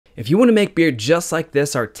If you want to make beer just like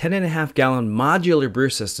this, our 10.5 gallon modular brew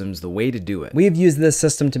system is the way to do it. We've used this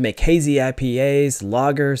system to make hazy IPAs,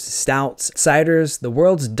 lagers, stouts, ciders, the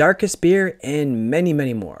world's darkest beer, and many,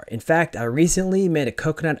 many more. In fact, I recently made a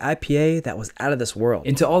coconut IPA that was out of this world.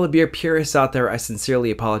 And to all the beer purists out there, I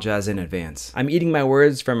sincerely apologize in advance. I'm eating my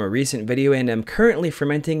words from a recent video and I'm currently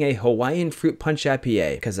fermenting a Hawaiian fruit punch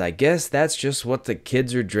IPA, because I guess that's just what the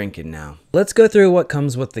kids are drinking now. Let's go through what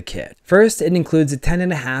comes with the kit. First, it includes a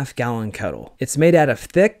 10.5 gallon kettle. It's made out of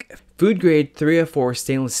thick, food grade 304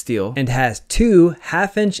 stainless steel and has 2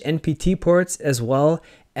 1/2-inch NPT ports as well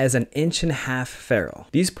as an 1.5-inch ferrule.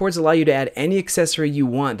 These ports allow you to add any accessory you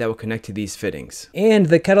want that will connect to these fittings. And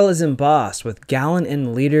the kettle is embossed with gallon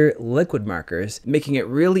and liter liquid markers, making it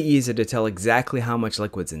really easy to tell exactly how much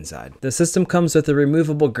liquid's inside. The system comes with a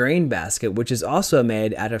removable grain basket, which is also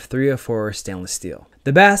made out of 304 stainless steel.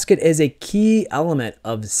 The basket is a key element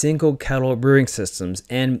of single kettle brewing systems,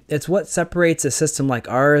 and it's what separates a system like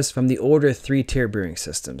ours from the older 3-tier brewing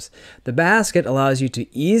systems. The basket allows you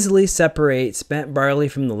to easily separate spent barley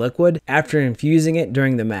from the liquid after infusing it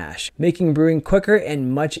during the mash, making brewing quicker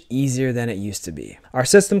and much easier than it used to be. Our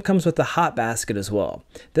system comes with a hop basket as well.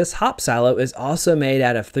 This hop silo is also made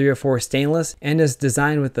out of 304 stainless and is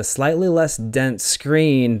designed with a slightly less dense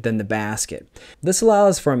screen than the basket. This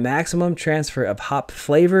allows for maximum transfer of hop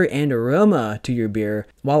flavor and aroma to your beer,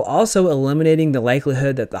 while also eliminating the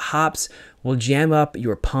likelihood that the hops will jam up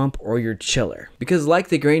your pump or your chiller. Because like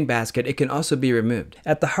the grain basket, it can also be removed.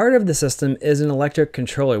 At the heart of the system is an electric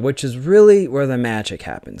controller, which is really where the magic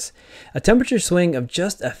happens. A temperature swing of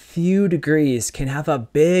just a few degrees can have a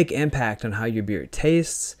big impact on how your beer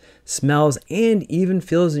tastes, smells, and even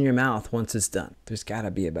feels in your mouth once it's done. There's gotta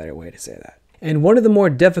be a better way to say that. And one of the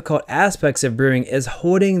more difficult aspects of brewing is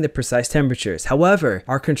holding the precise temperatures. However,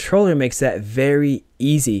 our controller makes that very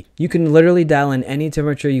easy. You can literally dial in any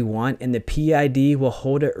temperature you want and the PID will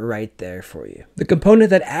hold it right there for you. The component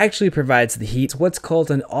that actually provides the heat is what's called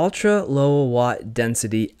an ultra low watt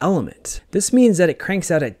density element. This means that it cranks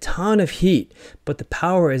out a ton of heat, but the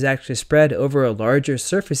power is actually spread over a larger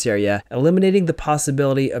surface area, eliminating the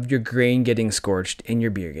possibility of your grain getting scorched and your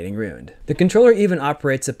beer getting ruined. The controller even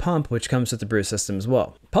operates a pump, which comes with the brew system as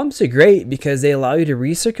well. Pumps are great because they allow you to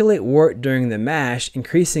recirculate wort during the mash,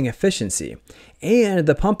 increasing efficiency. And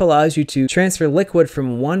the pump allows you to transfer liquid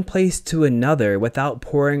from one place to another without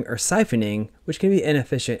pouring or siphoning, which can be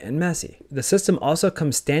inefficient and messy. The system also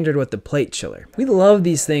comes standard with the plate chiller. We love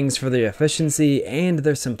these things for their efficiency and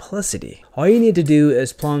their simplicity. All you need to do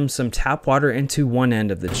is plumb some tap water into one end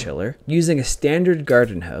of the chiller using a standard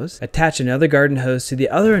garden hose, attach another garden hose to the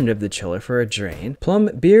other end of the chiller for a drain, plumb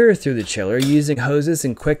beer through the chiller using hoses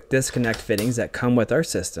and quick disconnect fittings that come with our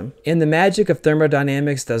system, and the magic of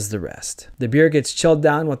thermodynamics does the rest. The beer gets chilled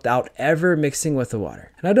down without ever mixing with the water.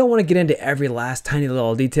 And I don't want to get into every last tiny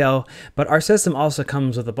little detail, but our system also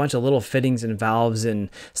comes with a bunch of little fittings and valves and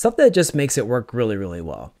stuff that just makes it work really, really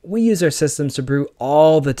well. We use our systems to brew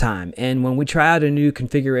all the time, and when we try out a new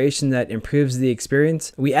configuration that improves the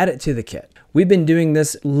experience, we add it to the kit. We've been doing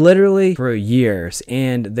this literally for years,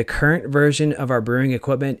 and the current version of our brewing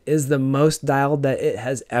equipment is the most dialed that it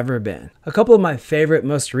has ever been. A couple of my favorite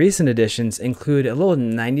most recent additions include a little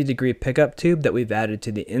 90-degree pickup tube that we've added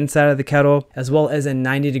to the inside of the kettle, as well as a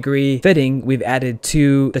 90-degree fitting we've added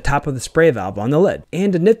to the top of the spray valve on the lid,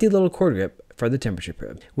 and a nifty little cord grip for the temperature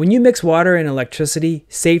probe. When you mix water and electricity,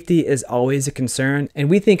 safety is always a concern, and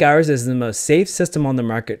we think ours is the most safe system on the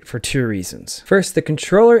market for 2 reasons. First, the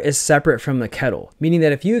controller is separate from the kettle, meaning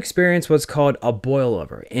that if you experience what's called a boil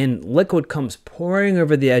over and liquid comes pouring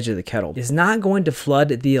over the edge of the kettle, it's not going to flood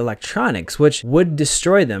the electronics, which would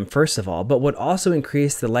destroy them first of all, but would also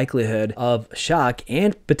increase the likelihood of shock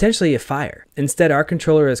and potentially a fire. Instead, our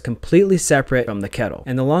controller is completely separate from the kettle,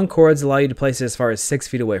 and the long cords allow you to place it as far as 6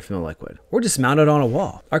 feet away from the liquid, or just mount it on a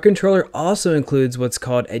wall. Our controller also includes what's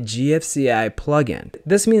called a GFCI plug-in.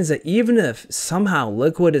 This means that even if somehow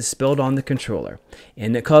liquid is spilled on the controller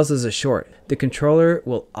and it causes a short, the controller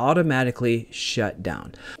will automatically shut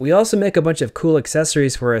down. We also make a bunch of cool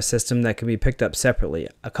accessories for our system that can be picked up separately.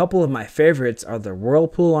 A couple of my favorites are the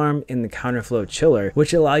whirlpool arm and the counterflow chiller,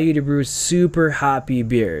 which allow you to brew super hoppy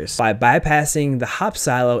beers by bypassing the hop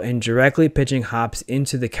silo and directly pitching hops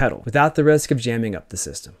into the kettle without the risk of jamming up the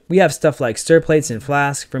system. We have stuff like stir plates and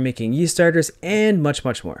flasks for making yeast starters and much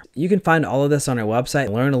more. You can find all of this on our website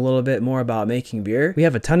and learn a little bit more about making beer. We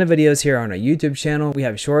have a ton of videos here on our YouTube channel. We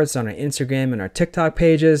have shorts on our Instagram and our TikTok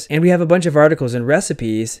pages, and we have a bunch of articles and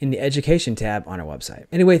recipes in the education tab on our website.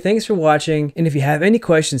 Anyway, thanks for watching, and if you have any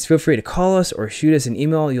questions, feel free to call us or shoot us an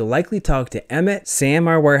email. You'll likely talk to Emmett, Sam,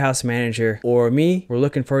 our warehouse manager, or me. We're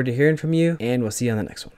looking forward to hearing from you, and we'll see you on the next one.